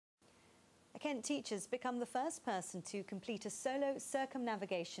Kent teacher's become the first person to complete a solo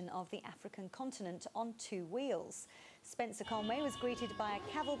circumnavigation of the African continent on 2 wheels. Spencer Conway was greeted by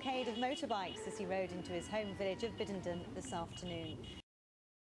a cavalcade of motorbikes as he rode into his home village of Biddenden this afternoon.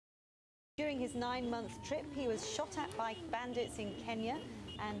 During his 9-month trip, he was shot at by bandits in Kenya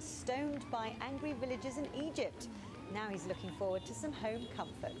and stoned by angry villagers in Egypt. Now he's looking forward to some home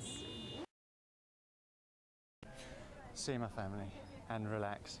comforts. See my family and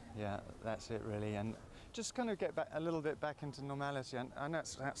relax. Yeah, that's it really, and just kind of get back a little bit back into normality. And I know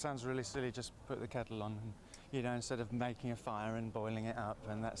that sounds really silly, just put the kettle on, and, instead of making a fire and boiling it up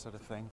and that sort of thing.